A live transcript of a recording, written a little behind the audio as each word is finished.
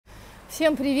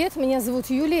Всем привет, меня зовут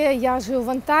Юлия, я живу в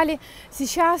Анталии.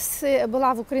 Сейчас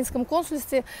была в украинском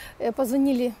консульстве,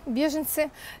 позвонили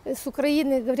беженцы с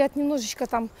Украины, говорят, немножечко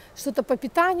там что-то по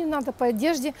питанию надо, по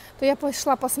одежде. То я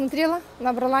пошла, посмотрела,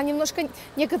 набрала немножко,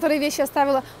 некоторые вещи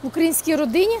оставила в украинские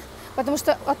родыни, потому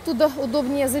что оттуда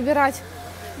удобнее забирать.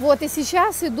 Вот, и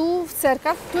сейчас иду в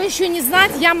церковь. Кто еще не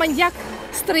знает, я маньяк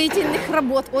строительных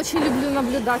работ, очень люблю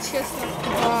наблюдать, честно.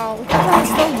 Вау, это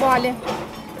раздолбали.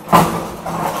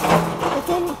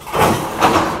 Потом,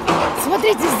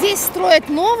 смотрите, здесь строят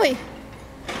новый,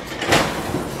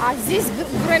 а здесь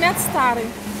громят старый.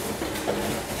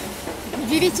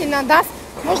 Удивительно, да?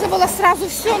 Можно было сразу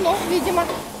все, но, видимо,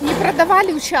 не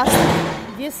продавали участок.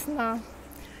 Весна.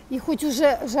 И хоть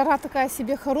уже жара такая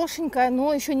себе хорошенькая,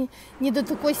 но еще не до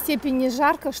такой степени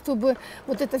жарко, чтобы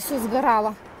вот это все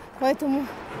сгорало. Поэтому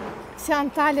вся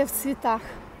Анталия в цветах.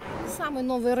 Самый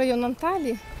новый район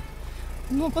Анталии.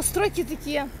 Но постройки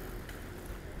такие,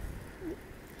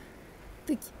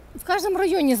 в каждом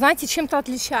районе, знаете, чем-то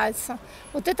отличается.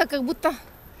 Вот это как будто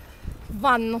в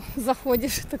ванну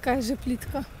заходишь, такая же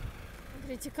плитка.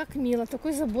 Смотрите, как мило,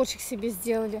 такой заборчик себе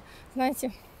сделали.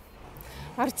 Знаете,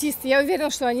 артисты, я уверена,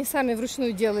 что они сами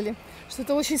вручную делали.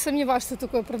 Что-то очень сомневаюсь, что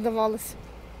такое продавалось.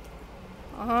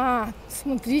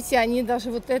 Смотрите, они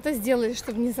даже вот это сделали,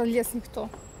 чтобы не залез никто.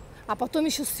 А потом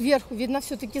еще сверху, видно,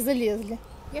 все-таки залезли.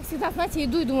 Я всегда, знаете,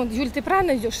 иду и думаю, Юль, ты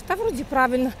правильно идешь? Да вроде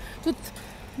правильно. Тут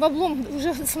баблом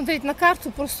уже смотреть на карту,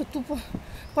 просто тупо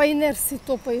по инерции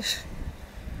топаешь.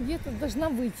 Где-то должна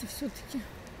выйти все-таки.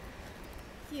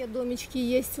 Такие домички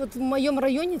есть. Вот в моем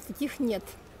районе таких нет.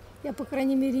 Я, по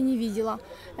крайней мере, не видела.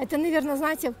 Это, наверное,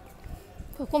 знаете,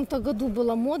 в каком-то году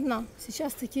было модно.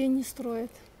 Сейчас такие не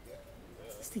строят.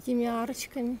 С такими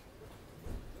арочками.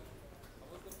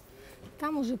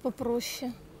 Там уже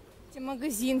попроще.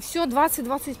 Магазин, все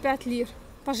 20-25 лир.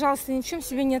 Пожалуйста, ни в чем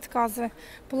себе не отказывай.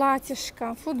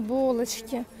 Платьишко,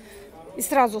 футболочки. И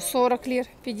сразу 40 лир,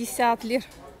 50 лир,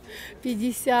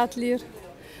 50 лир.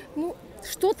 Ну,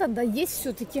 что-то да есть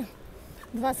все-таки.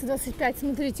 20-25.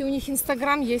 Смотрите, у них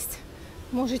инстаграм есть.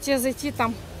 Можете зайти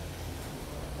там,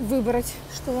 выбрать,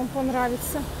 что вам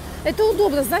понравится. Это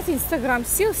удобно, знаете, инстаграм.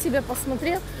 Сел себе,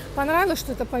 посмотрел, понравилось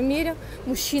что-то, померил.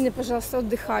 Мужчины, пожалуйста,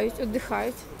 отдыхают.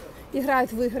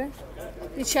 Играют в игры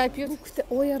и чай пьют.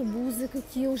 Ой, арбузы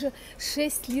какие уже.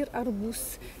 6 лир арбуз.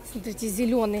 Смотрите,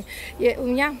 зеленый. И у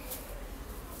меня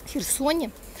в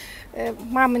Херсоне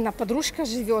мамина подружка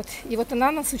живет. И вот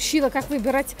она нас учила, как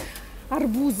выбирать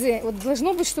арбузы. Вот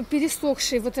должно быть, чтобы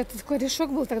пересохший вот этот корешок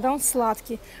был, тогда он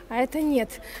сладкий. А это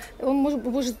нет. Он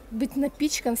может быть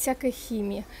напичкан всякой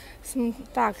химией.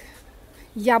 Так,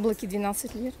 яблоки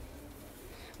 12 лир.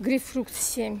 Грейпфрут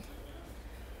 7.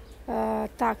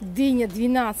 Так, дыня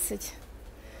 12,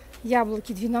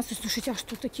 яблоки 12. Слушайте, а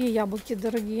что такие яблоки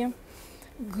дорогие?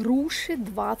 Груши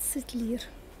 20 лир.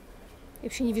 Я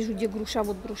вообще не вижу, где груши, а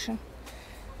вот груши.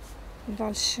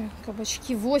 Дальше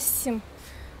кабачки 8,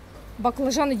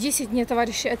 баклажаны 10. Нет,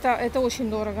 товарищи, это очень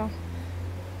дорого.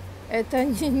 Это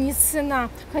не цена.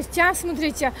 Хотя,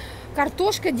 смотрите,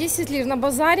 картошка 10 лир, на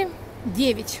базаре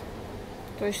 9.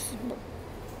 То есть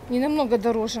не намного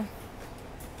дороже.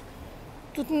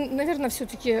 Тут, наверное,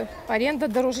 все-таки аренда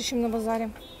дороже, чем на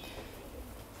базаре.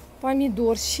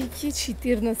 Помидорчики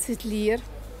 14 лир.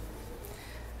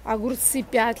 Огурцы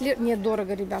 5 лир. Нет,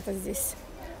 дорого, ребята, здесь.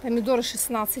 Помидоры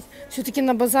 16. Все-таки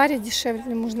на базаре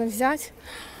дешевле можно взять.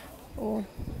 О.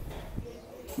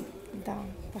 Да,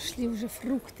 пошли уже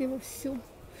фрукты вовсю.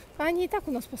 Они и так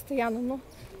у нас постоянно, но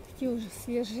такие уже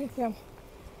свежие, прям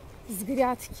с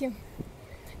грядки.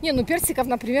 Не, ну персиков,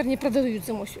 например, не продают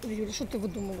зимой. Юля, что ты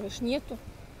выдумываешь? Нету.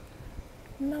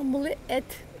 Намлы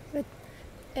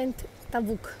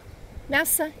тавук.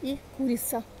 Мясо и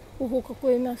курица. Ого,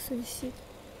 какое мясо висит.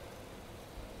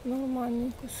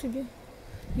 Нормальненько себе.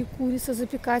 И курица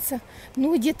запекается.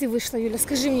 Ну, где ты вышла, Юля?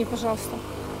 Скажи мне, пожалуйста.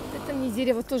 Это мне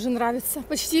дерево тоже нравится.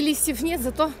 Почти листьев нет,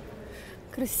 зато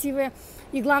красивое.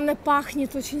 И главное,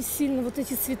 пахнет очень сильно вот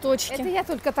эти цветочки. Это я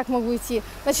только так могу идти.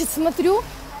 Значит, смотрю.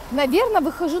 Наверное,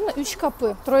 выхожу на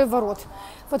ЮТУБЕ, 3 ворот.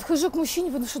 Подхожу к мужчине,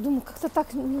 потому что думаю, как-то так,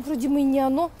 ну, вроде мы не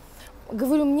оно.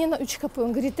 Говорю, мне на ЮТУБЕ.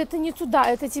 Он говорит, это не туда,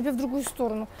 это тебе в другую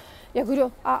сторону. Я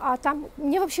говорю, а там,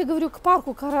 мне вообще, говорю, к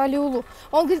парку Каралиулу.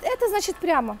 Он говорит, это значит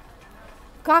прямо.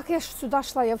 Как я сюда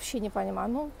шла, я вообще не понимаю.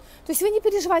 Ну, то есть вы не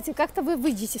переживайте, как-то вы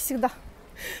выйдете всегда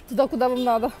туда, куда вам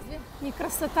надо. Не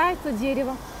красота это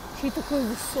дерево, и такое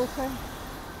высокое.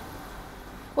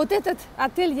 Вот этот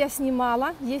отель я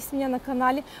снимала, есть у меня на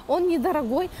канале. Он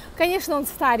недорогой, конечно, он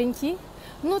старенький,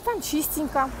 но там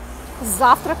чистенько, с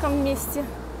завтраком вместе.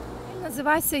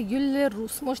 Называется Гуляю.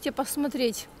 Можете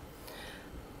посмотреть.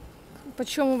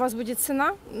 почем у вас будет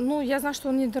цена. Ну, я знаю, что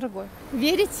он недорогой.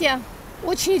 Верите?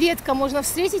 Очень редко можно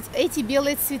встретить эти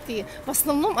белые цветы. В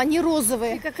основном они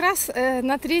розовые. И как раз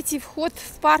на третий вход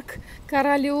в парк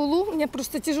Каралиулу. У меня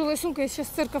просто тяжелая сумка, я сейчас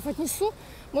в церковь отнесу.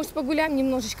 Может, погуляем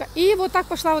немножечко. И вот так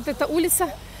пошла вот эта улица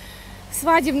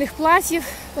свадебных платьев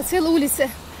по целой улице.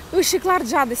 Высший класс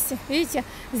жадости. Видите,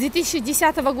 с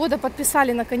 2010 года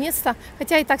подписали наконец-то,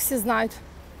 хотя и так все знают.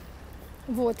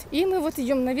 Вот, и мы вот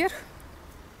идем наверх.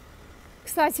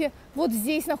 Кстати, вот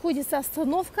здесь находится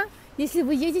остановка, если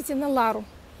вы едете на Лару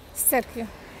с церкви.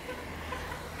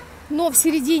 Но в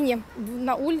середине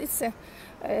на улице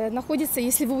находится,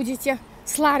 если вы будете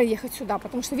с Лары ехать сюда,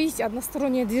 потому что, видите,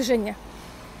 одностороннее движение.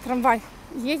 Трамвай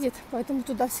едет, поэтому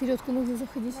туда в середку нужно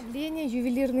заходить.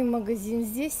 Ювелирный магазин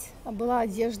здесь, а была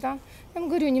одежда. Я вам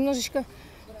говорю, немножечко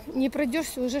не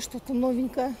пройдешься, уже что-то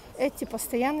новенькое. Эти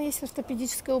постоянно есть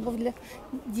ортопедическая обувь для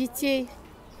детей.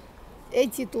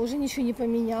 Эти тоже ничего не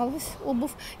поменялось.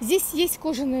 Обувь. Здесь есть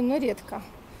кожаная, но редко.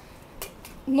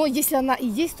 Но если она и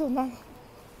есть, то она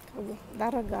как бы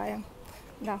дорогая.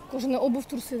 Да, кожаная обувь в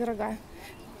Турции дорогая.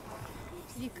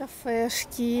 И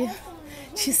кафешки,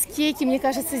 чизкейки, мне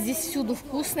кажется, здесь всюду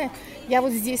вкусные. Я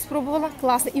вот здесь пробовала,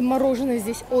 классно. И мороженое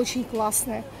здесь очень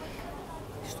классное.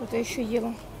 Что-то еще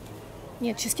ела.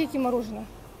 Нет, чизкейки и мороженое.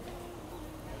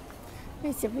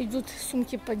 Видите, идут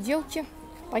сумки-подделки.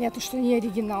 Понятно, что не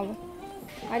оригиналы.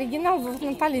 Оригинал в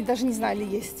Анталии даже не знаю, ли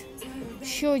есть.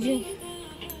 Еще один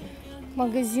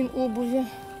магазин обуви.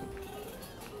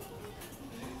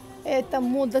 Это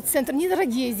мода-центр.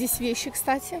 Недорогие здесь вещи,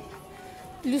 кстати.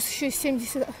 Плюс еще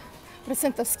 70%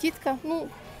 скидка. Ну,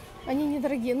 они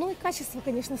недорогие. Ну и качество,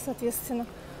 конечно, соответственно.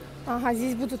 Ага,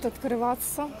 здесь будут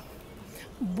открываться.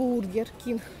 Бургер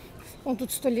Кинг. Он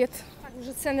тут 100 лет. Так,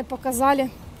 уже цены показали.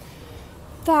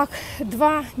 Так,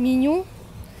 2 меню.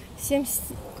 70,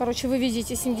 короче, вы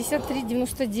видите,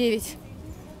 73,99.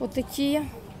 Вот такие.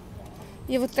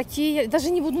 И вот такие. Даже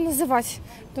не буду называть.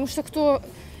 Потому что кто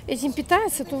этим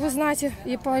питается, то вы знаете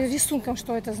и по рисункам,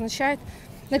 что это означает.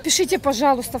 Напишите,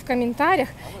 пожалуйста, в комментариях,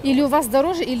 или у вас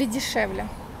дороже, или дешевле.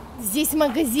 Здесь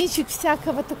магазинчик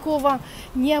всякого такого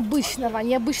необычного,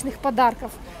 необычных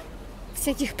подарков,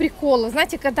 всяких приколов.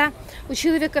 Знаете, когда у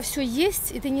человека все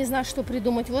есть, и ты не знаешь, что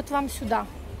придумать, вот вам сюда.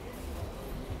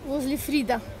 Возле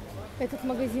Фрида этот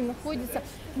магазин находится.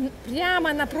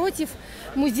 Прямо напротив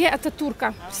музея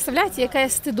Ататурка. Представляете, какая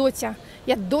стыдотя.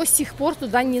 Я до сих пор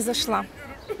туда не зашла.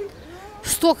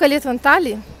 Столько лет в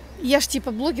Анталии. Я ж типа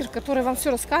блогер, который вам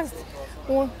все рассказывает.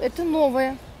 О, это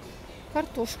новое.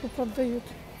 Картошку продают.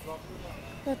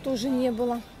 Я тоже не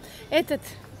было. Этот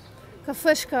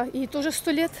кафешка, и тоже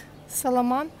 100 лет.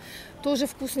 Саламан. Тоже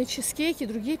вкусные чизкейки,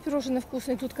 другие пирожные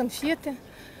вкусные. Тут конфеты.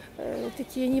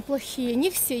 Такие неплохие.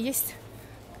 Не все есть.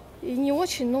 И не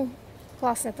очень, но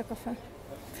классное это кафе.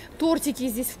 Тортики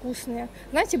здесь вкусные.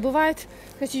 Знаете, бывает,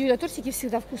 кстати, Юля, тортики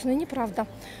всегда вкусные. Неправда.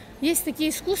 Есть такие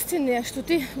искусственные, что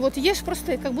ты вот ешь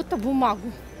просто как будто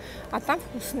бумагу, а там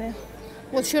вкусные.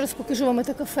 Вот еще раз покажу вам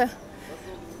это кафе.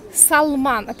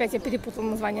 Салман, опять я перепутала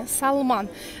название. Салман.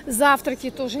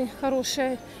 Завтраки тоже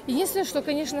хорошие. Единственное, что,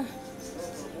 конечно,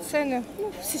 цены,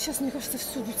 ну, сейчас, мне кажется,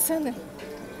 всюду цены.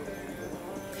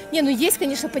 Не, ну есть,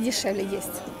 конечно, подешевле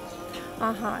есть.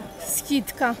 Ага,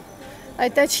 скидка. А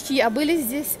это очки, а были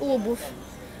здесь обувь.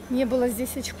 Не было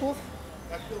здесь очков.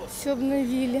 Все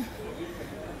обновили.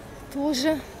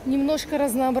 Тоже немножко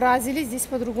разнообразили. Здесь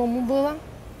по-другому было.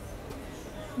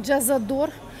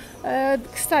 Джазадор.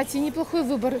 Кстати, неплохой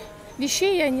выбор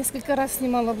вещей. Я несколько раз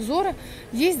снимала обзоры.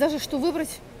 Есть даже что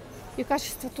выбрать. И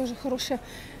качество тоже хорошее.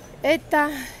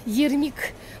 Это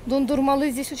ермик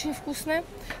дондурмалы. Здесь очень вкусное.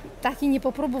 Так и не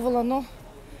попробовала, но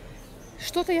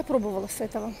что-то я пробовала с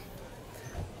этого.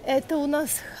 Это у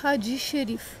нас Хаджи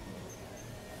Шериф.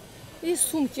 И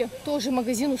сумки. Тоже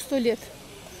магазину 100 лет.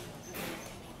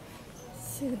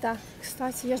 Всегда.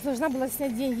 Кстати, я же должна была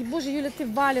снять деньги. Боже, Юля, ты в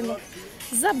Балину.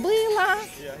 Забыла.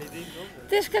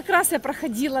 Ты ж как раз я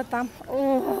проходила там.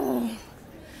 О,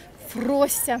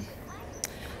 Фростя.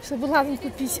 Чтобы ладно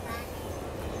купить.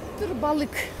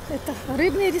 Турбалык. Это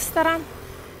рыбный ресторан.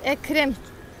 Экрем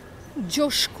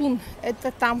Джошкун.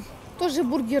 Это там. Тоже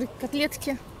бургеры,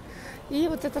 котлетки. И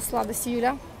вот это сладости,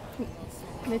 Юля.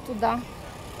 И туда.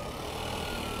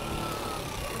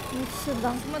 Вот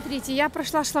сюда. Смотрите, я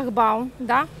прошла шлагбаум,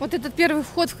 да, вот этот первый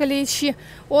вход в Калеичи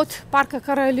от парка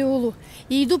Каралиулу.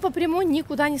 И иду по прямой,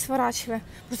 никуда не сворачивая.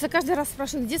 Просто каждый раз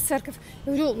спрашивают, где церковь.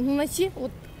 Я говорю, ну найти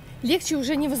вот легче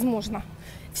уже невозможно.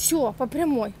 Все, по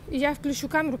прямой. И я включу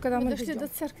камеру, когда мы дошли до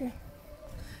церкви.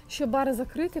 Еще бары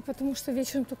закрыты, потому что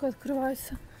вечером только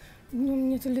открываются. Днем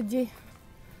нету людей.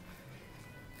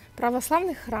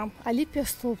 Православный храм Алипия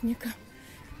Столпника.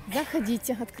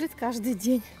 Заходите, открыт каждый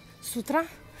день. С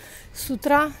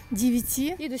утра 9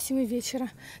 и до 7 вечера.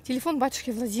 Телефон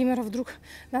батюшки Владимира, вдруг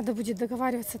надо будет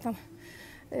договариваться там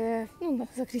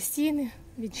за крестины,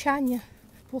 венчание,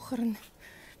 похороны.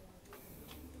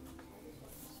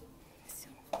 Все.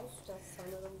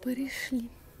 Пришли.